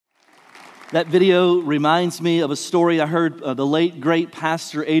That video reminds me of a story I heard the late, great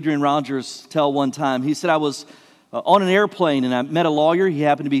pastor Adrian Rogers tell one time. He said, I was on an airplane and I met a lawyer. He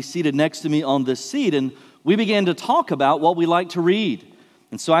happened to be seated next to me on this seat, and we began to talk about what we like to read.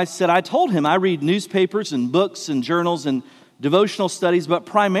 And so I told him I read newspapers and books and journals and devotional studies, but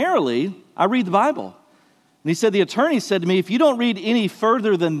primarily I read the Bible. And he said, the attorney said to me, if you don't read any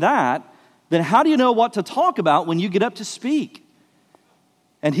further than that, then how do you know what to talk about when you get up to speak?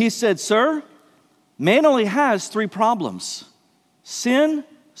 And he said, sir, man only has three problems: sin,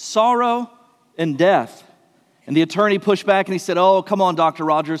 sorrow, and death. And the attorney pushed back and he said, oh, come on, Dr.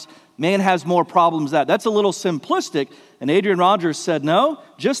 Rogers, man has more problems than that. That's a little simplistic. And Adrian Rogers said, no,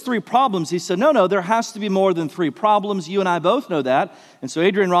 just three problems. He said, no, there has to be more than three problems. You and I both know that. And so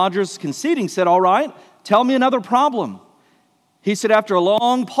Adrian Rogers, conceding, said, all right, tell me another problem. He said, after a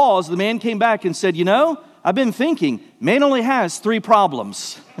long pause, the man came back and said, I've been thinking, man only has three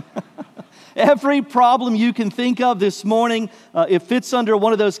problems. Every problem you can think of this morning, it fits under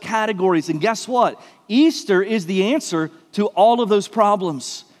one of those categories. And guess what? Easter is the answer to all of those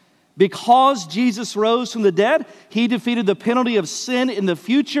problems. Because Jesus rose from the dead, He defeated the penalty of sin in the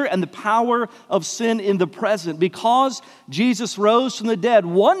future and the power of sin in the present. Because Jesus rose from the dead,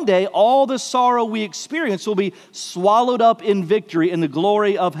 one day all the sorrow we experience will be swallowed up in victory in the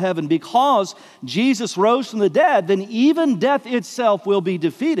glory of heaven. Because Jesus rose from the dead, then even death itself will be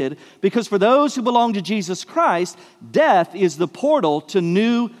defeated. Because for those who belong to Jesus Christ, death is the portal to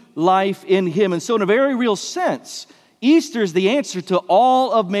new life in Him. And so in a very real sense, Easter is the answer to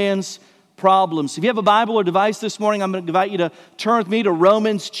all of man's problems. If you have a Bible or device this morning, I'm going to invite you to turn with me to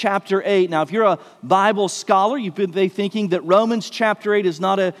Romans chapter 8. Now, if you're a Bible scholar, you've been thinking that Romans chapter 8 is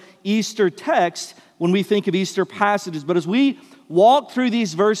not an Easter text when we think of Easter passages. But as we walk through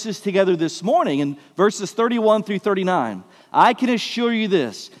these verses together this morning, in verses 31 through 39, I can assure you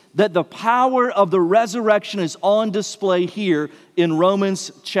this, that the power of the resurrection is on display here in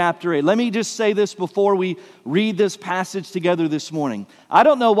Romans chapter 8. Let me just say this before we read this passage together this morning. I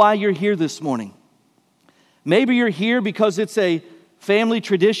don't know why you're here this morning. Maybe you're here because it's a family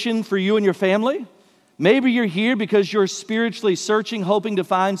tradition for you and your family. Maybe you're here because you're spiritually searching, hoping to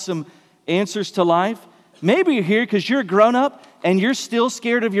find some answers to life. Maybe you're here because you're grown up and you're still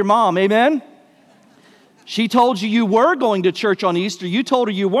scared of your mom. Amen? She told you you were going to church on Easter. You told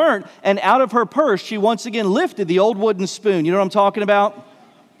her you weren't. And out of her purse, she once again lifted the old wooden spoon. You know what I'm talking about?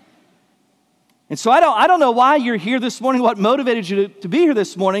 And so I don't know why you're here this morning, what motivated you to be here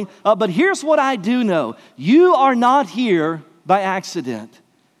this morning. But here's what I do know. You are not here by accident.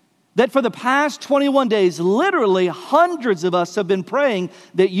 That for the past 21 days, literally hundreds of us have been praying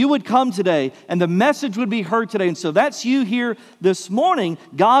that you would come today and the message would be heard today. And so that's you here this morning.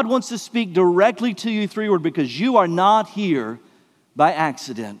 God wants to speak directly to you through your word because you are not here by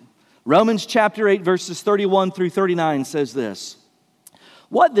accident. Romans chapter 8, verses 31 through 39 says this.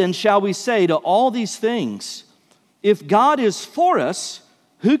 What then shall we say to all these things? If God is for us,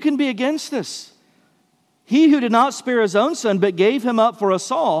 who can be against us? He who did not spare His own Son, but gave Him up for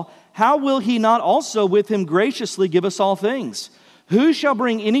us all, how will He not also with Him graciously give us all things? Who shall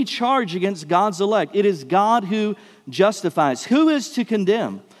bring any charge against God's elect? It is God who justifies. Who is to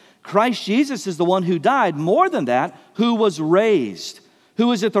condemn? Christ Jesus is the one who died, more than that, who was raised,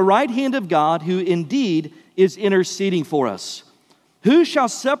 who is at the right hand of God, who indeed is interceding for us. Who shall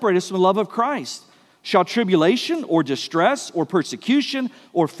separate us from the love of Christ? Shall tribulation or distress or persecution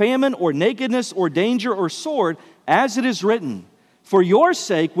or famine or nakedness or danger or sword, as it is written, for your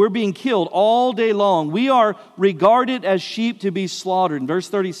sake, we're being killed all day long. We are regarded as sheep to be slaughtered. And verse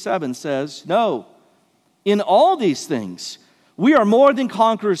 37 says, no, in all these things, we are more than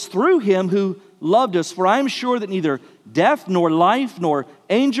conquerors through Him who loved us. For I am sure that neither death, nor life, nor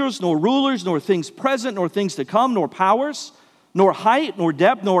angels, nor rulers, nor things present, nor things to come, nor powers, nor height, nor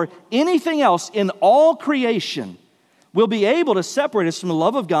depth, nor anything else in all creation will be able to separate us from the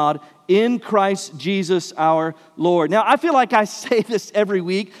love of God in Christ Jesus our Lord. Now, I feel like I say this every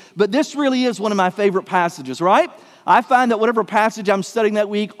week, but this really is one of my favorite passages, right? I find that whatever passage I'm studying that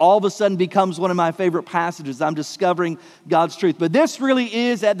week all of a sudden becomes one of my favorite passages. I'm discovering God's truth. But this really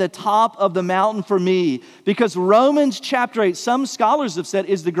is at the top of the mountain for me because Romans chapter 8, some scholars have said,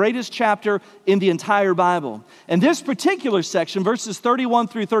 is the greatest chapter in the entire Bible. And this particular section, verses 31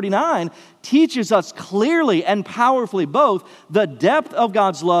 through 39, teaches us clearly and powerfully both the depth of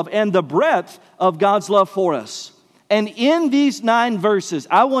God's love and the breadth of God's love for us. And in these 9 verses,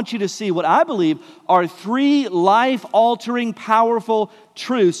 I want you to see what I believe are 3 life-altering, powerful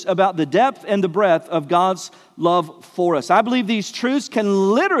truths about the depth and the breadth of God's love for us. I believe these truths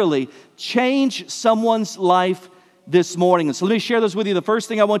can literally change someone's life this morning. And so let me share those with you. The first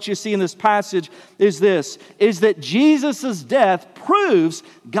thing I want you to see in this passage is this, is that Jesus' death proves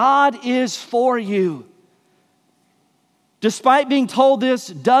God is for you. Despite being told this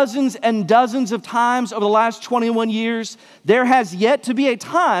dozens and dozens of times over the last 21 years, there has yet to be a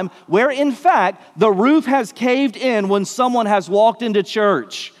time where, in fact, the roof has caved in when someone has walked into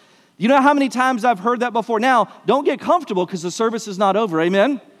church. You know how many times I've heard that before? Now, don't get comfortable because the service is not over.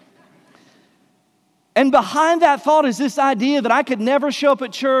 Amen? And behind that thought is this idea that I could never show up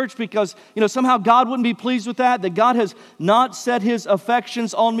at church because, somehow God wouldn't be pleased with that God has not set His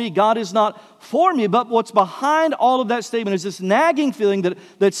affections on me, God is not for me. But what's behind all of that statement is this nagging feeling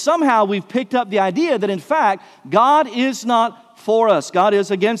that somehow we've picked up the idea that, in fact, God is not for us. God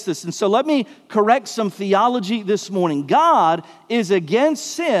is against us. And so let me correct some theology this morning. God is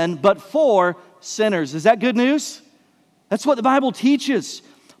against sin, but for sinners. Is that good news? That's what the Bible teaches.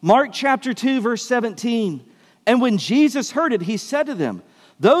 Mark chapter 2, verse 17. And when Jesus heard it, He said to them,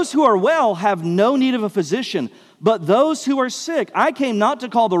 those who are well have no need of a physician, but those who are sick. I came not to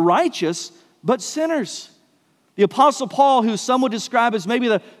call the righteous, but sinners. The Apostle Paul, who some would describe as maybe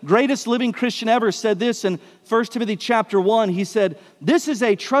the greatest living Christian ever, said this in 1 Timothy chapter 1. He said, this is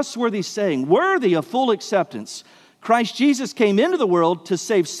a trustworthy saying, worthy of full acceptance. Christ Jesus came into the world to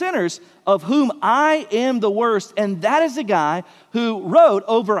save sinners, of whom I am the worst. And that is a guy who wrote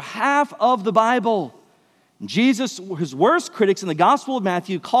over half of the Bible. Jesus, his worst critics in the Gospel of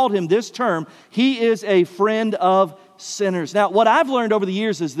Matthew, called him this term. He is a friend of sinners. Now, what I've learned over the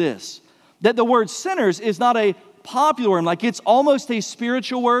years is this, that the word sinners is not a popular word. Like, it's almost a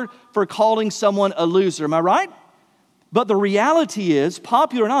spiritual word for calling someone a loser. Am I right? But the reality is,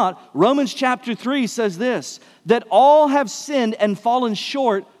 popular or not, Romans chapter 3 says this, that all have sinned and fallen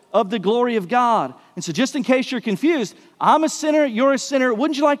short of the glory of God. And so just in case you're confused, I'm a sinner, you're a sinner.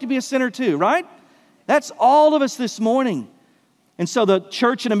 Wouldn't you like to be a sinner too, right? That's all of us this morning. And so the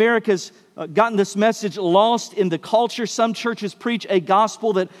church in America has gotten this message lost in the culture. Some churches preach a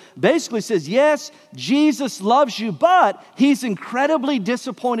gospel that basically says, yes, Jesus loves you, but He's incredibly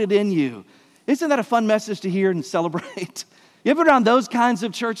disappointed in you. Isn't that a fun message to hear and celebrate? You ever around those kinds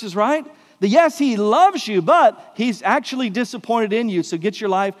of churches, right? That yes, He loves you, but He's actually disappointed in you, so get your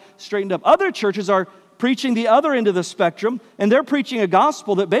life straightened up. Other churches are preaching the other end of the spectrum, and they're preaching a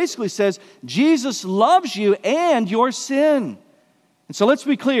gospel that basically says, Jesus loves you and your sin. And so let's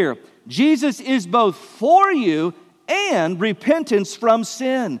be clear, Jesus is both for you and repentance from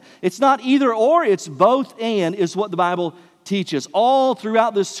sin. It's not either or, it's both and is what the Bible teaches. All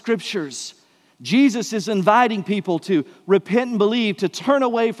throughout the Scriptures, Jesus is inviting people to repent and believe, to turn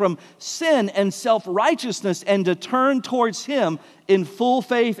away from sin and self-righteousness and to turn towards Him in full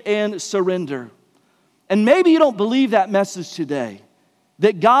faith and surrender. And maybe you don't believe that message today,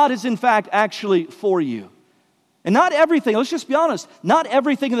 that God is in fact actually for you. And not everything, let's just be honest, not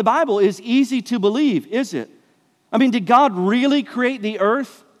everything in the Bible is easy to believe, is it? I mean, did God really create the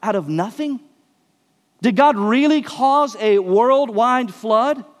earth out of nothing? Did God really cause a worldwide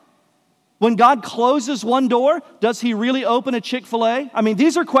flood? When God closes one door, does He really open a Chick-fil-A? I mean,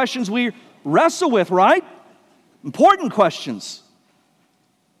 these are questions we wrestle with, right? Important questions.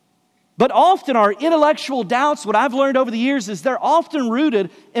 But often our intellectual doubts, what I've learned over the years, is they're often rooted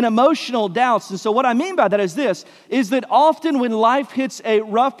in emotional doubts. And so what I mean by that is this, is that often when life hits a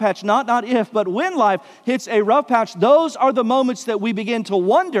rough patch, not if, but when life hits a rough patch, those are the moments that we begin to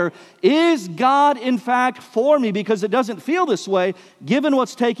wonder, is God in fact for me? Because it doesn't feel this way, given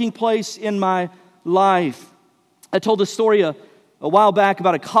what's taking place in my life. I told a story a while back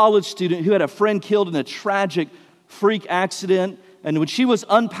about a college student who had a friend killed in a tragic freak accident. And when she was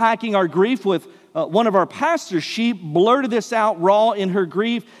unpacking our grief with one of our pastors, she blurted this out raw in her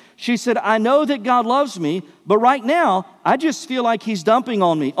grief. She said, I know that God loves me, but right now, I just feel like He's dumping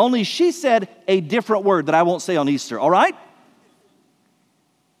on me. Only she said a different word that I won't say on Easter, all right?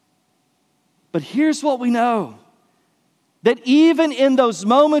 But here's what we know. That even in those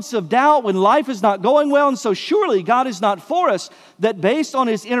moments of doubt when life is not going well, and so surely God is not for us, that based on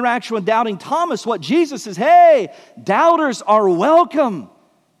His interaction with doubting Thomas, what Jesus says, hey, doubters are welcome.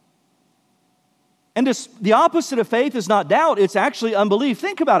 And the opposite of faith is not doubt, it's actually unbelief.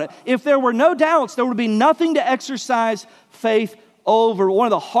 Think about it. If there were no doubts, there would be nothing to exercise faith over. One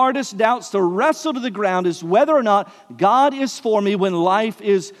of the hardest doubts to wrestle to the ground is whether or not God is for me when life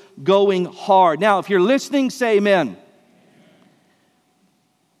is going hard. Now, if you're listening, say amen.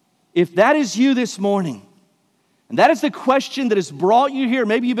 If that is you this morning, And that is the question that has brought you here.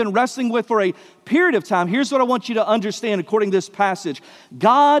 Maybe you've been wrestling with for a period of time. Here's what I want you to understand according to this passage.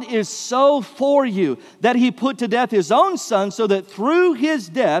 God is so for you that He put to death His own Son so that through His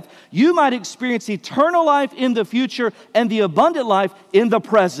death you might experience eternal life in the future and the abundant life in the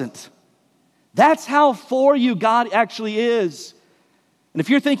present. That's how for you God actually is. And if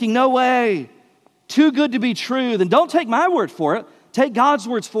you're thinking, no way, too good to be true, then don't take my word for it. Take God's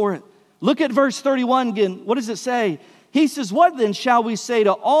words for it. Look at verse 31 again. What does it say? He says, what then shall we say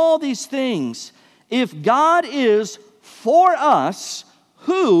to all these things? If God is for us,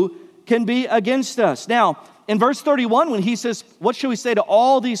 who can be against us? Now, in verse 31, when he says, what shall we say to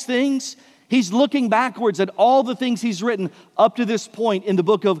all these things? He's looking backwards at all the things he's written up to this point in the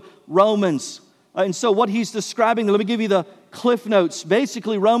book of Romans. And so what he's describing, let me give you the cliff notes.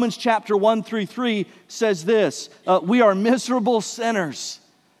 Basically, Romans chapter 1 through 3 says this, we are miserable sinners.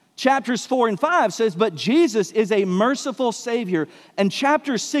 Chapters 4 and 5 says, but Jesus is a merciful Savior. And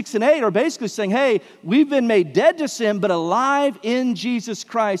chapters 6 and 8 are basically saying, hey, we've been made dead to sin, but alive in Jesus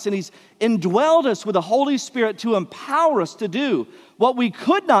Christ. And He's indwelled us with the Holy Spirit to empower us to do what we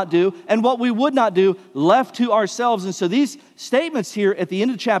could not do and what we would not do left to ourselves. And so these statements here at the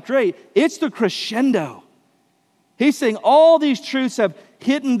end of chapter 8, it's the crescendo. He's saying all these truths have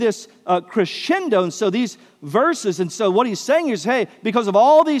hidden this crescendo. And so these verses, and so what he's saying is, hey, because of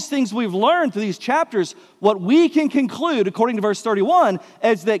all these things we've learned through these chapters, what we can conclude, according to verse 31,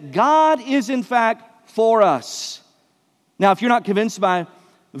 is that God is in fact for us. Now, if you're not convinced by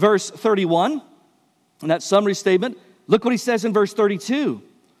verse 31, and that summary statement, look what he says in verse 32.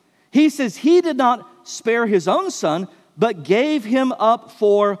 He says, He did not spare His own Son, but gave Him up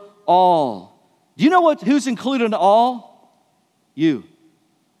for all. Do you know who's included in all? You.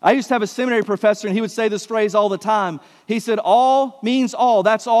 I used to have a seminary professor, and he would say this phrase all the time. He said, all means all.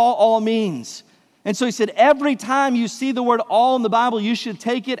 That's all means. And so he said, every time you see the word all in the Bible, you should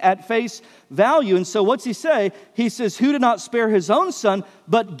take it at face value. And so what's he say? He says, who did not spare His own Son,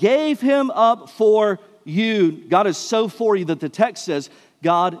 but gave Him up for you. God is so for you that the text says,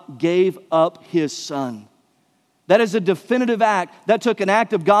 God gave up His Son. That is a definitive act. That took an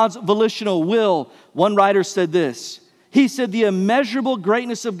act of God's volitional will. One writer said this. He said, the immeasurable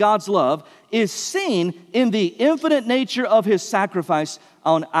greatness of God's love is seen in the infinite nature of His sacrifice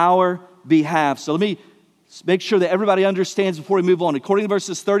on our behalf. So let me make sure that everybody understands before we move on. According to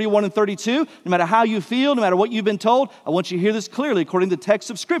verses 31 and 32, no matter how you feel, no matter what you've been told, I want you to hear this clearly. According to the text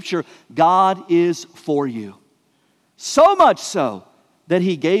of Scripture, God is for you. So much so that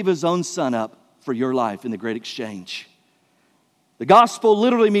He gave His own Son up for your life in the great exchange. The gospel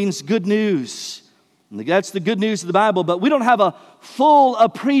literally means good news. And that's the good news of the Bible, but we don't have a full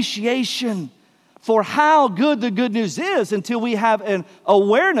appreciation for how good the good news is until we have an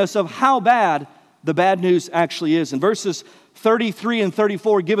awareness of how bad the bad news actually is. And verses 33 and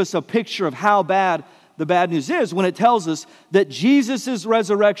 34 give us a picture of how bad the bad news is when it tells us that Jesus'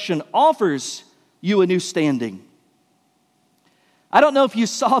 resurrection offers you a new standing. I don't know if you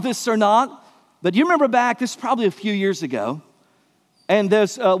saw this or not, but you remember back, this is probably a few years ago, and there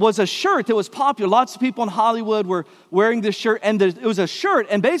was a shirt that was popular. Lots of people in Hollywood were wearing this shirt. And it was a shirt.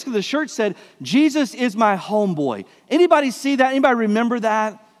 And basically the shirt said, Jesus is my homeboy. Anybody see that? Anybody remember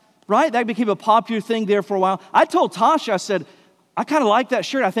that? Right? That became a popular thing there for a while. I told Tasha, I said, I kind of like that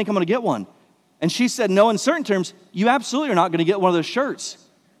shirt. I think I'm going to get one. And she said, no, in certain terms, you absolutely are not going to get one of those shirts.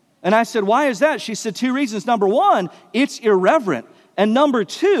 And I said, why is that? She said, two reasons. Number one, it's irreverent. And number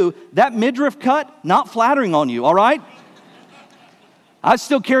two, that midriff cut, not flattering on you, all right? I was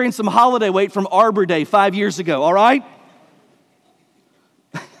still carrying some holiday weight from Arbor Day 5 years ago, all right?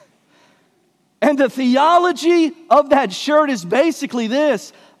 And the theology of that shirt is basically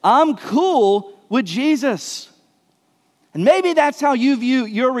this: I'm cool with Jesus. And maybe that's how you view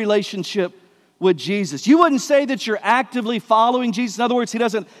your relationship with Jesus. You wouldn't say that you're actively following Jesus. In other words, He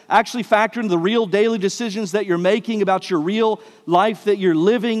doesn't actually factor into the real daily decisions that you're making about your real life that you're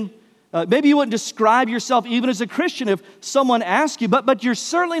living. Maybe you wouldn't describe yourself even as a Christian if someone asked you, but you're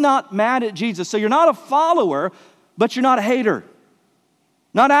certainly not mad at Jesus. So you're not a follower, but you're not a hater.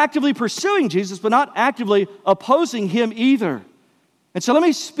 Not actively pursuing Jesus, but not actively opposing Him either. And so let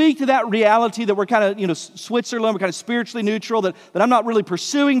me speak to that reality that we're kind of, Switzerland, we're kind of spiritually neutral, that I'm not really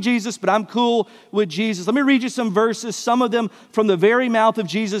pursuing Jesus, but I'm cool with Jesus. Let me read you some verses, some of them from the very mouth of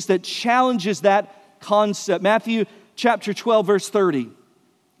Jesus that challenges that concept. Matthew chapter 12, verse 30.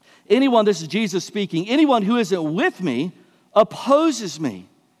 Anyone, this is Jesus speaking, anyone who isn't with me opposes me.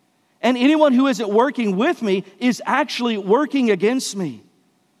 And anyone who isn't working with me is actually working against me.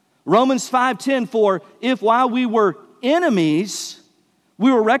 Romans 5:10, for if while we were enemies,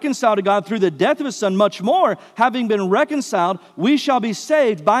 We were reconciled to God through the death of His Son. Much more, having been reconciled, we shall be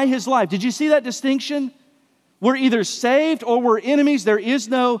saved by His life. Did you see that distinction? We're either saved or we're enemies. There is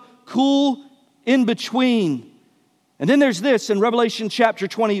no cool in between. And then there's this in Revelation chapter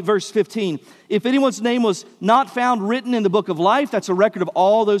 20, verse 15. If anyone's name was not found written in the book of life, that's a record of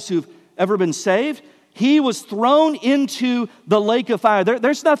all those who've ever been saved, he was thrown into the lake of fire.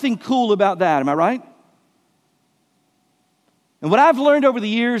 There's nothing cool about that, am I right? And what I've learned over the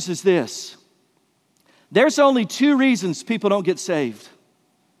years is this. There's only two reasons people don't get saved.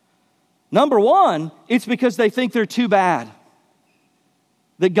 Number one, it's because they think they're too bad.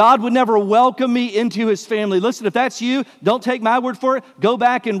 That God would never welcome me into His family. Listen, if that's you, don't take my word for it. Go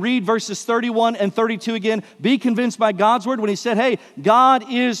back and read verses 31 and 32 again. Be convinced by God's word when He said, hey,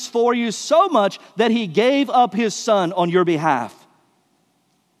 God is for you so much that He gave up His Son on your behalf.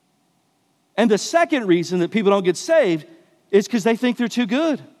 And the second reason that people don't get saved is because they think they're too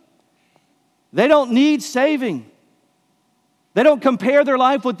good. They don't need saving. They don't compare their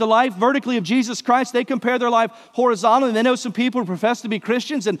life with the life vertically of Jesus Christ. They compare their life horizontally. They know some people who profess to be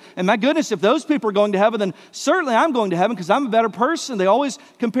Christians. And my goodness, if those people are going to heaven, then certainly I'm going to heaven because I'm a better person. They always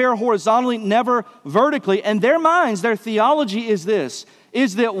compare horizontally, never vertically. And their minds, their theology is this,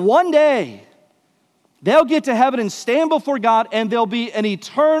 is that one day they'll get to heaven and stand before God and there'll be an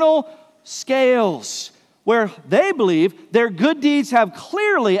eternal scales where they believe their good deeds have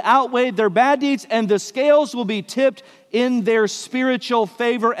clearly outweighed their bad deeds and the scales will be tipped in their spiritual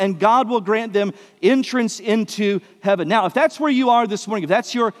favor and God will grant them entrance into heaven. Now, if that's where you are this morning, if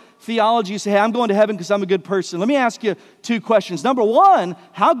that's your theology, you say, hey, I'm going to heaven because I'm a good person. Let me ask you two questions. Number one,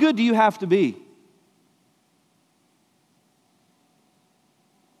 how good do you have to be?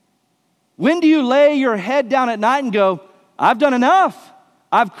 When do you lay your head down at night and go, I've done enough.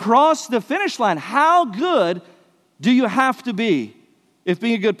 I've crossed the finish line. How good do you have to be if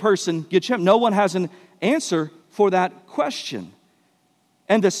being a good person gets you? No one has an answer for that question.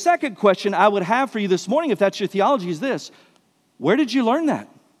 And the second question I would have for you this morning, if that's your theology, is this. Where did you learn that?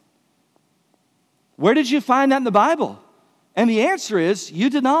 Where did you find that in the Bible? And the answer is, you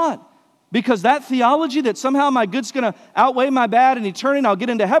did not. Because that theology that somehow my good's going to outweigh my bad in eternity and I'll get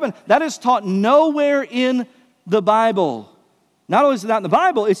into heaven, that is taught nowhere in the Bible. Not only is it not in the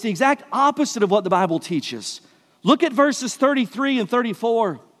Bible, it's the exact opposite of what the Bible teaches. Look at verses 33 and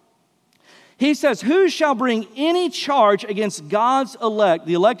 34. He says, who shall bring any charge against God's elect?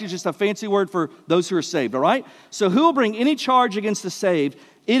 The elect is just a fancy word for those who are saved, all right? So who will bring any charge against the saved?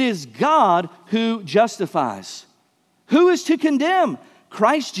 It is God who justifies. Who is to condemn?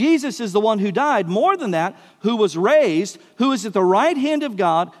 Christ Jesus is the one who died. More than that, who was raised, who is at the right hand of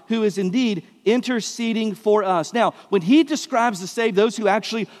God, who is indeed interceding for us. Now, when he describes the saved, those who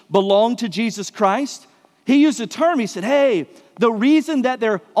actually belong to Jesus Christ, he used a term. He said, hey, the reason that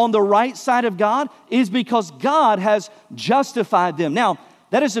they're on the right side of God is because God has justified them. Now,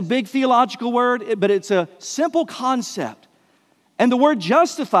 that is a big theological word, but it's a simple concept. And the word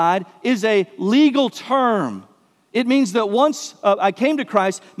justified is a legal term. It means that once I came to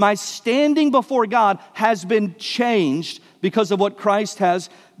Christ, my standing before God has been changed because of what Christ has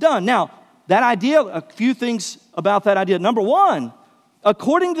done. Now, that idea, a few things about that idea. Number one,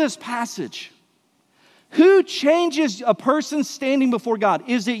 according to this passage, who changes a person standing before God?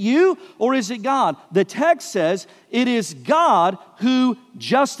 Is it you or is it God? The text says it is God who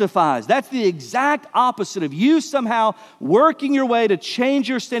justifies. That's the exact opposite of you somehow working your way to change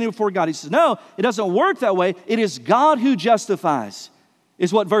your standing before God. He says, no, it doesn't work that way. It is God who justifies,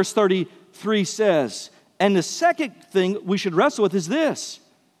 is what verse 33 says. And the second thing we should wrestle with is this.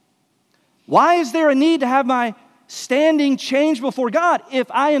 Why is there a need to have my standing changed before God if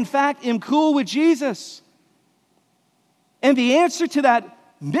I in fact am cool with Jesus? And the answer to that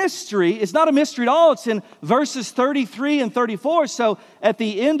mystery is not a mystery at all. It's in verses 33 and 34. So at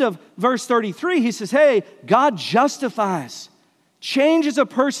the end of verse 33, he says, hey, God justifies, changes a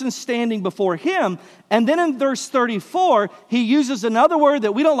person standing before him. And then in verse 34, he uses another word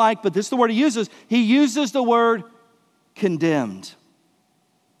that we don't like, but this is the word he uses. He uses the word condemned.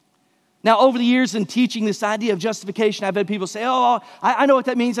 Now, over the years in teaching this idea of justification, I've had people say, oh, I know what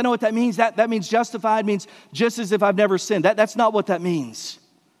that means. I know what that means. That means justified means just as if I've never sinned. That's not what that means.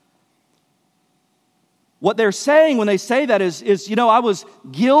 What they're saying when they say that is I was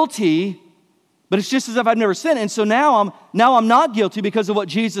guilty, but it's just as if I've never sinned. And so now I'm not guilty because of what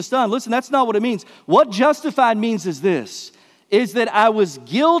Jesus done. Listen, that's not what it means. What justified means is this, is that I was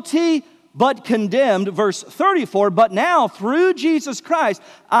guilty but condemned. Verse 34, but now through Jesus Christ,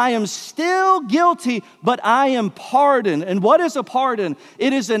 I am still guilty, but I am pardoned. And what is a pardon?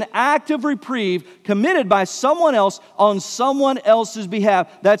 It is an act of reprieve committed by someone else on someone else's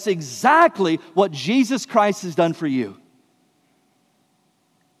behalf. That's exactly what Jesus Christ has done for you.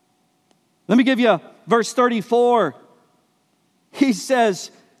 Let me give you verse 34. He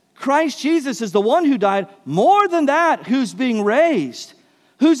says, Christ Jesus is the one who died, more than that, who's being raised,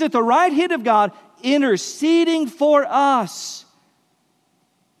 who's at the right hand of God, interceding for us.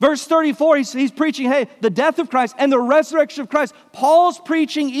 Verse 34, he's preaching, hey, the death of Christ and the resurrection of Christ. Paul's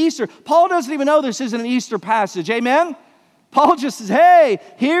preaching Easter. Paul doesn't even know this isn't an Easter passage, amen? Paul just says, hey,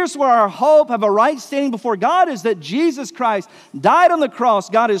 here's where our hope of a right standing before God is, that Jesus Christ died on the cross.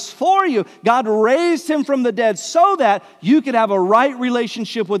 God is for you. God raised him from the dead so that you could have a right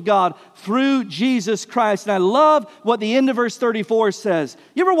relationship with God through Jesus Christ. And I love what the end of verse 34 says.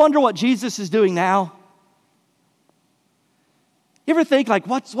 You ever wonder what Jesus is doing now? You ever think, like,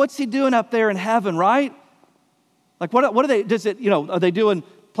 what's he doing up there in heaven, right? Like, what are they, are they doing,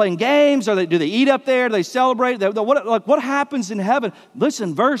 playing games? Do they eat up there? Do they celebrate? What happens in heaven?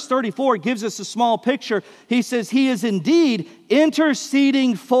 Listen, verse 34 gives us a small picture. He says, he is indeed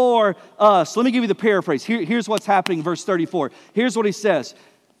interceding for us. Let me give you the paraphrase. Here's what's happening in verse 34. Here's what he says.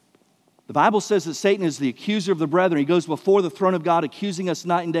 The Bible says that Satan is the accuser of the brethren. He goes before the throne of God, accusing us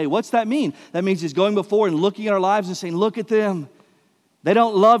night and day. What's that mean? That means he's going before and looking at our lives and saying, look at them. They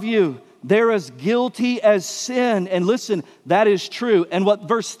don't love you. They're as guilty as sin. And listen, that is true. And what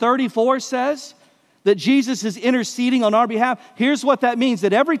verse 34 says, that Jesus is interceding on our behalf, here's what that means.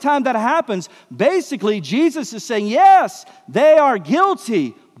 That every time that happens, basically Jesus is saying, yes, they are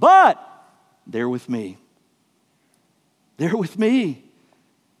guilty, but they're with me. They're with me.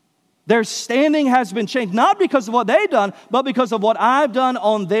 Their standing has been changed, not because of what they've done, but because of what I've done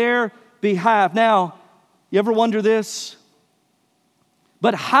on their behalf. Now, you ever wonder this?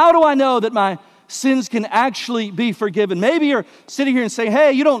 But how do I know that my sins can actually be forgiven? Maybe you're sitting here and saying,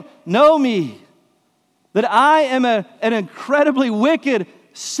 hey, you don't know me, that I am an incredibly wicked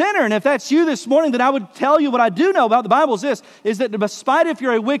sinner. And if that's you this morning, then I would tell you what I do know about the Bible is this, is that despite if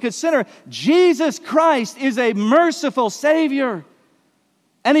you're a wicked sinner, Jesus Christ is a merciful Savior.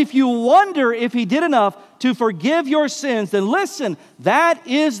 And if you wonder if He did enough to forgive your sins, then listen, that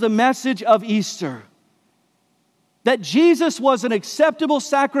is the message of Easter. That Jesus was an acceptable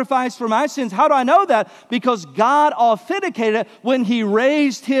sacrifice for my sins. How do I know that? Because God authenticated it when He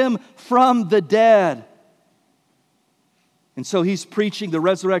raised Him from the dead. And so He's preaching the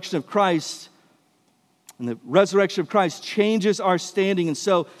resurrection of Christ. And the resurrection of Christ changes our standing. And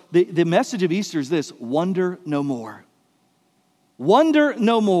so the message of Easter is this: wonder no more. Wonder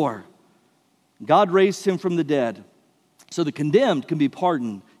no more. God raised Him from the dead. So the condemned can be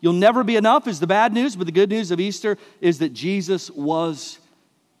pardoned. You'll never be enough is the bad news, but the good news of Easter is that Jesus was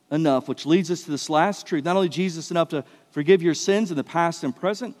enough, which leads us to this last truth. Not only Jesus enough to forgive your sins in the past and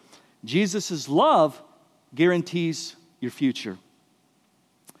present, Jesus' love guarantees your future.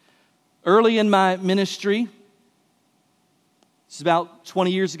 Early in my ministry, this is about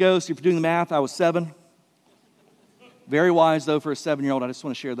 20 years ago, so if you're doing the math, I was 7. Very wise, though, for a 7-year-old. I just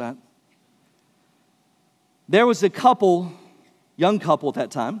want to share that. There was a couple, young couple at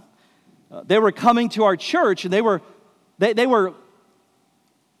that time. They were coming to our church, and they were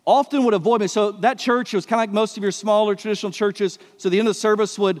often would avoid me. So that church was kind of like most of your smaller traditional churches. So the end of the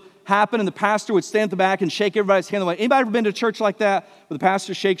service would happen, and the pastor would stand at the back and shake everybody's hand on the way. Anybody ever been to a church like that where the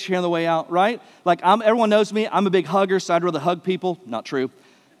pastor shakes your hand on the way out, right? Like everyone knows me. I'm a big hugger, so I'd rather hug people. Not true.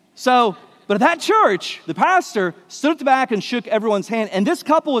 But at that church, the pastor stood at the back and shook everyone's hand. And this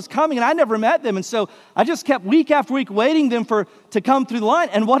couple was coming, and I never met them. And so I just kept week after week waiting them to come through the line.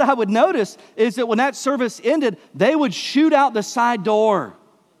 And what I would notice is that when that service ended, they would shoot out the side door.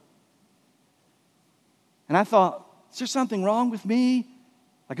 And I thought, is there something wrong with me?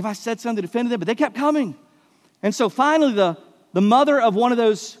 Like if I said something that offended them? But they kept coming. And so finally, the mother of one of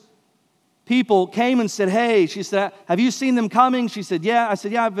those people came and said, hey, she said, have you seen them coming? She said, yeah. I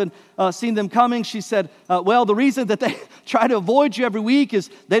said, yeah, I've been seen them coming. She said, well, the reason that they try to avoid you every week is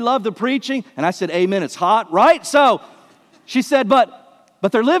they love the preaching. And I said, amen, it's hot, right? So she said, but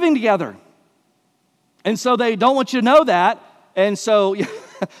they're living together. And so they don't want you to know that. And so,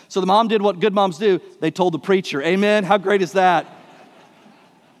 so the mom did what good moms do. They told the preacher, amen. How great is that?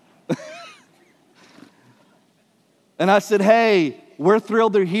 And I said, hey, we're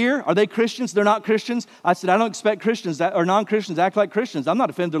thrilled they're here. Are they Christians? They're not Christians. I said, I don't expect Christians or non-Christians to act like Christians. I'm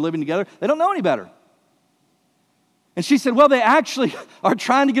not offended they're living together. They don't know any better. And she said, well, they actually are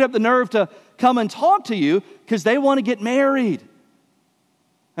trying to get up the nerve to come and talk to you because they want to get married.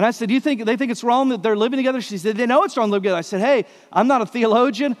 And I said, do you think they think it's wrong that they're living together? She said, they know it's wrong to live together. I said, hey, I'm not a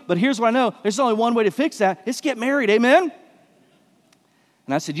theologian, but here's what I know. There's only one way to fix that. It's get married, amen?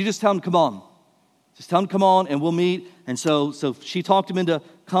 And I said, you just tell them to come on. Just tell them to come on and we'll meet. And so she talked him into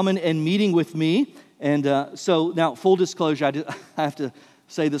coming and meeting with me. And so now, full disclosure, I have to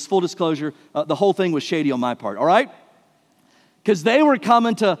say this, full disclosure, the whole thing was shady on my part, all right? Because they were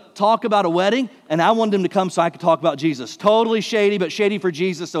coming to talk about a wedding, and I wanted them to come so I could talk about Jesus. Totally shady, but shady for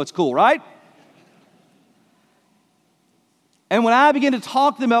Jesus, so it's cool, right? And when I began to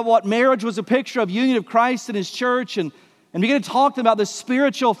talk to them about what marriage was a picture of union of Christ and His church, and began to talk to them about the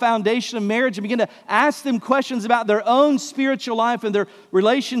spiritual foundation of marriage, and began to ask them questions about their own spiritual life and their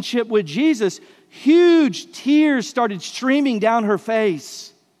relationship with Jesus, huge tears started streaming down her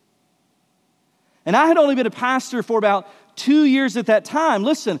face. And I had only been a pastor for about 2 years at that time.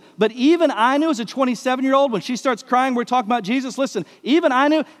 Listen, but even I knew as a 27-year-old, when she starts crying, we're talking about Jesus, listen, even I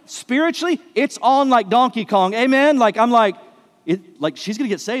knew spiritually, it's on like Donkey Kong. Amen? Like she's going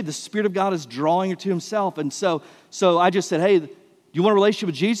to get saved. The Spirit of God is drawing her to Himself. And so I just said, hey, do you want a relationship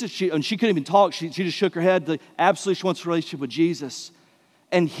with Jesus? She couldn't even talk. She just shook her head. Absolutely, she wants a relationship with Jesus.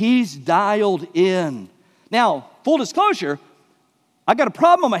 And He's dialed in. Now, full disclosure, I got a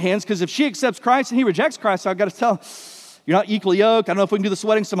problem on my hands because if she accepts Christ and he rejects Christ, I've got to tell, you're not equally yoked. I don't know if we can do this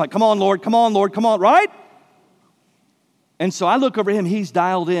wedding. So I'm like, come on, Lord, come on, Lord, come on, right? And so I look over him. He's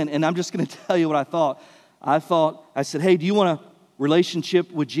dialed in. And I'm just going to tell you what I thought. I said, hey, do you want a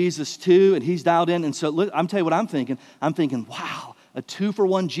relationship with Jesus too? And he's dialed in. And so I'm telling you what I'm thinking. I'm thinking, wow, a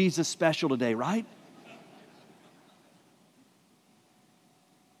 2-for-1 Jesus special today, right?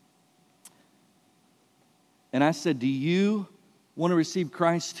 And I said, do you want to receive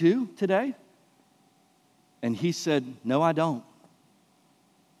Christ too today? And he said, no, I don't.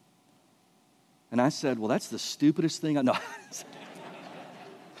 And I said, well, that's the stupidest thing I know.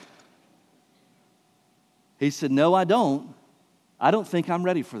 He said, no, I don't. I don't think I'm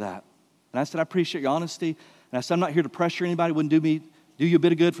ready for that. And I said, I appreciate your honesty. And I said, I'm not here to pressure anybody. It wouldn't do you a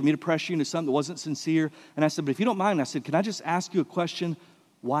bit of good for me to pressure you into something that wasn't sincere. And I said, but if you don't mind, I said, can I just ask you a question?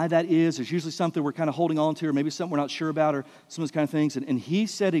 Why that is? There's usually something we're kind of holding on to, or maybe something we're not sure about, or some of those kind of things. And he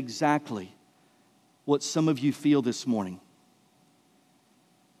said exactly what some of you feel this morning.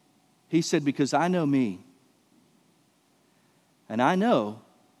 He said, because I know me. And I know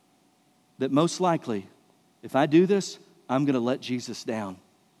that most likely, if I do this, I'm going to let Jesus down.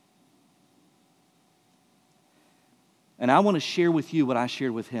 And I want to share with you what I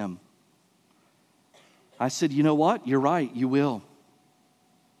shared with him. I said, you know what? You're right. You will.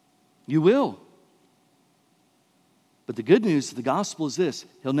 You will. But the good news of the gospel is this: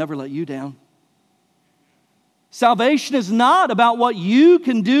 he'll never let you down. Salvation is not about what you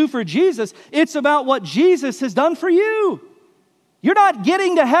can do for Jesus. It's about what Jesus has done for you. You're not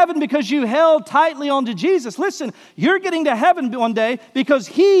getting to heaven because you held tightly onto Jesus. Listen, you're getting to heaven one day because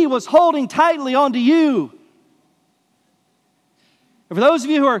He was holding tightly onto you. And for those of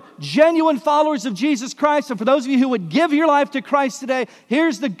you who are genuine followers of Jesus Christ, and for those of you who would give your life to Christ today,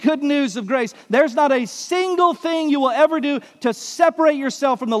 here's the good news of grace. There's not a single thing you will ever do to separate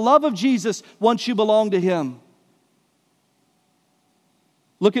yourself from the love of Jesus once you belong to Him.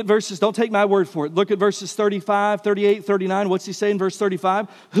 Look at verses, don't take my word for it. Look at verses 35, 38, 39. What's he say in verse 35?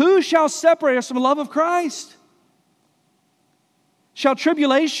 Who shall separate us from the love of Christ? Shall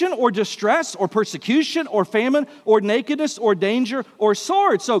tribulation or distress or persecution or famine or nakedness or danger or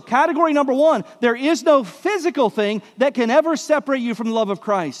sword? So category number one, there is no physical thing that can ever separate you from the love of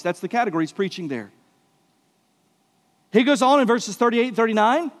Christ. That's the category he's preaching there. He goes on in verses 38 and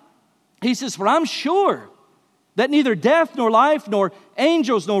 39. He says, for I'm sure that neither death, nor life, nor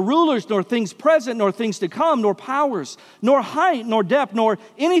angels, nor rulers, nor things present, nor things to come, nor powers, nor height, nor depth, nor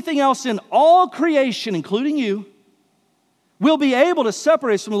anything else in all creation, including you, will be able to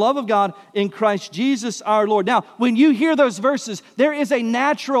separate us from the love of God in Christ Jesus our Lord. Now, when you hear those verses, there is a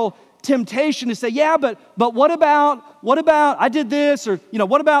natural temptation to say, yeah, but what about, I did this, or,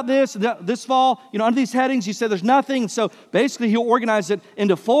 what about this fall, under these headings, you said there's nothing. So basically, he'll organize it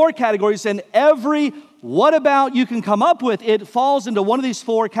into 4 categories, and every what about you can come up with, it falls into one of these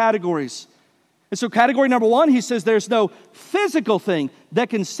 4 categories. And so category number 1, he says there's no physical thing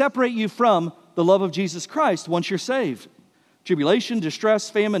that can separate you from the love of Jesus Christ once you're saved. Tribulation, distress,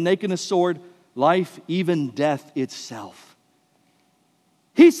 famine, nakedness, sword, life, even death itself.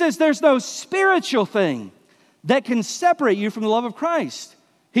 He says there's no spiritual thing that can separate you from the love of Christ.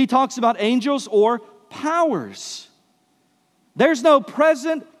 He talks about angels or powers. There's no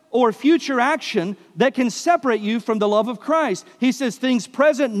present or future action that can separate you from the love of Christ. He says things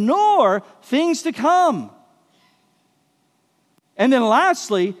present nor things to come. And then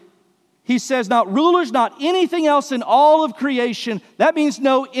lastly, he says, not rulers, not anything else in all of creation. That means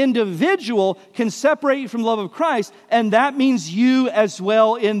no individual can separate you from the love of Christ, and that means you as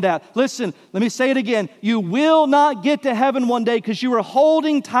well in that. Listen, let me say it again. You will not get to heaven one day because you were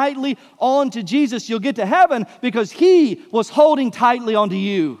holding tightly on to Jesus. You'll get to heaven because He was holding tightly onto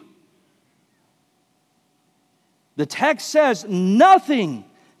you. The text says nothing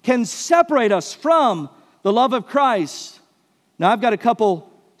can separate us from the love of Christ. Now, I've got a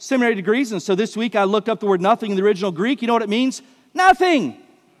couple seminary degrees, and so this week I looked up the word nothing in the original Greek. You know what it means? Nothing.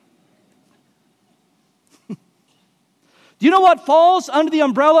 Do you know what falls under the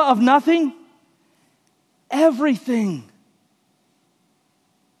umbrella of nothing? Everything.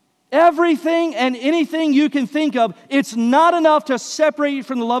 Everything and anything you can think of, it's not enough to separate you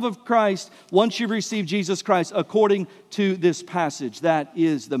from the love of Christ once you've received Jesus Christ, according to this passage. That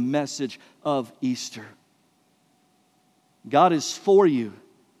is the message of Easter. God is for you.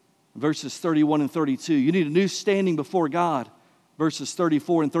 Verses 31 and 32. You need a new standing before God. Verses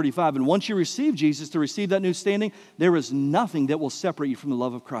 34 and 35. And once you receive Jesus, to receive that new standing, there is nothing that will separate you from the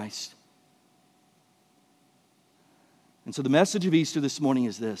love of Christ. And so the message of Easter this morning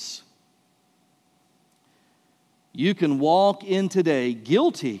is this. You can walk in today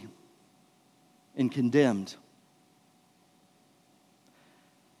guilty and condemned.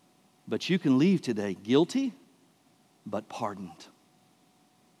 But you can leave today guilty but pardoned.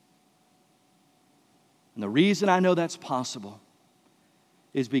 And the reason I know that's possible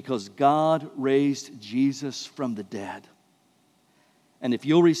is because God raised Jesus from the dead. And if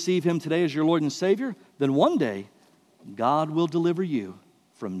you'll receive Him today as your Lord and Savior, then one day God will deliver you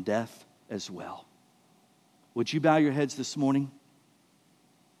from death as well. Would you bow your heads this morning?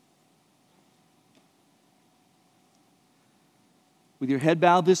 With your head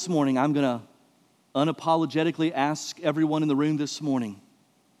bowed this morning, I'm going to unapologetically ask everyone in the room this morning,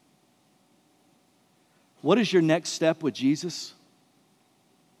 what is your next step with Jesus?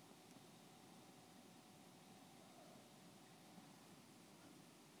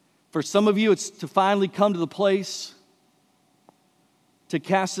 For some of you, it's to finally come to the place to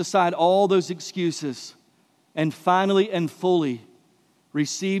cast aside all those excuses and finally and fully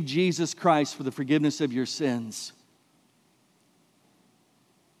receive Jesus Christ for the forgiveness of your sins.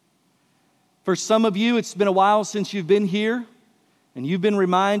 For some of you, it's been a while since you've been here, and you've been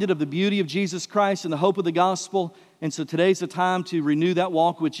reminded of the beauty of Jesus Christ and the hope of the gospel. And so today's the time to renew that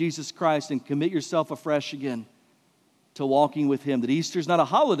walk with Jesus Christ and commit yourself afresh again to walking with Him. That Easter's not a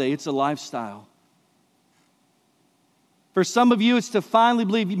holiday, it's a lifestyle. For some of you, it's to finally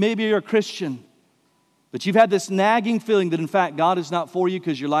believe maybe you're a Christian, but you've had this nagging feeling that in fact God is not for you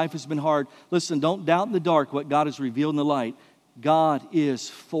because your life has been hard. Listen, don't doubt in the dark what God has revealed in the light. God is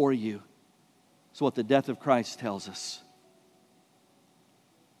for you. That's what the death of Christ tells us.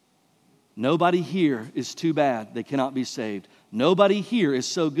 Nobody here is too bad they cannot be saved. Nobody here is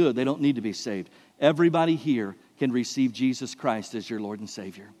so good they don't need to be saved. Everybody here can receive Jesus Christ as your Lord and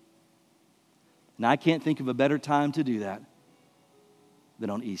Savior. And I can't think of a better time to do that than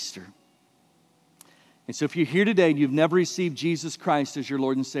on Easter. And so if you're here today and you've never received Jesus Christ as your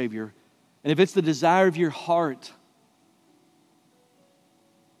Lord and Savior, and if it's the desire of your heart,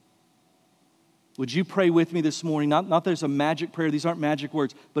 would you pray with me this morning? Not that there's a magic prayer. These aren't magic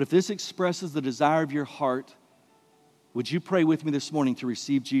words. But if this expresses the desire of your heart, would you pray with me this morning to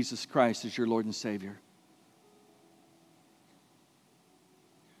receive Jesus Christ as your Lord and Savior?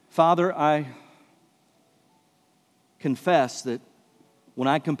 Father, I confess that when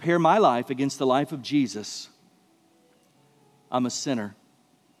I compare my life against the life of Jesus, I'm a sinner.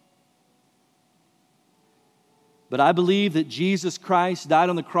 But I believe that Jesus Christ died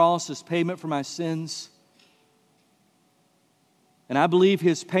on the cross as payment for my sins. And I believe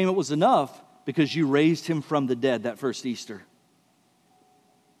His payment was enough because you raised Him from the dead that first Easter.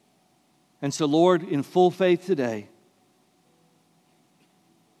 And so, Lord, in full faith today,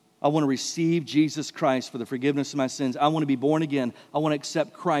 I want to receive Jesus Christ for the forgiveness of my sins. I want to be born again. I want to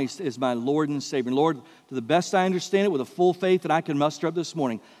accept Christ as my Lord and Savior. And Lord, to the best I understand it, with a full faith that I can muster up this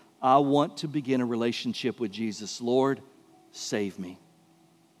morning, I want to begin a relationship with Jesus. Lord, save me.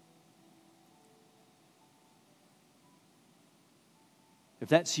 If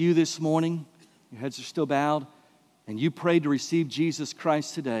that's you this morning, your heads are still bowed, and you prayed to receive Jesus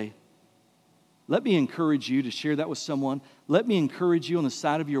Christ today, let me encourage you to share that with someone. Let me encourage you on the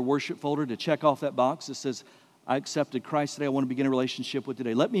side of your worship folder to check off that box that says, I accepted Christ today. I want to begin a relationship with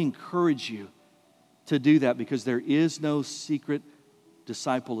today. Let me encourage you to do that because there is no secret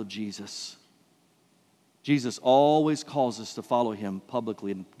disciple of Jesus. Jesus always calls us to follow Him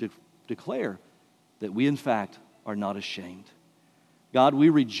publicly and declare that we in fact are not ashamed. God, we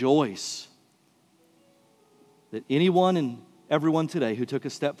rejoice that anyone and everyone today who took a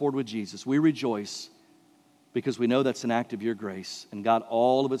step forward with Jesus, we rejoice because we know that's an act of your grace. And God,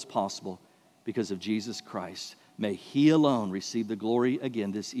 all of it's possible because of Jesus Christ. May He alone receive the glory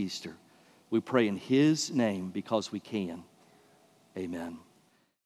again this Easter. We pray in His name because we can. Amen.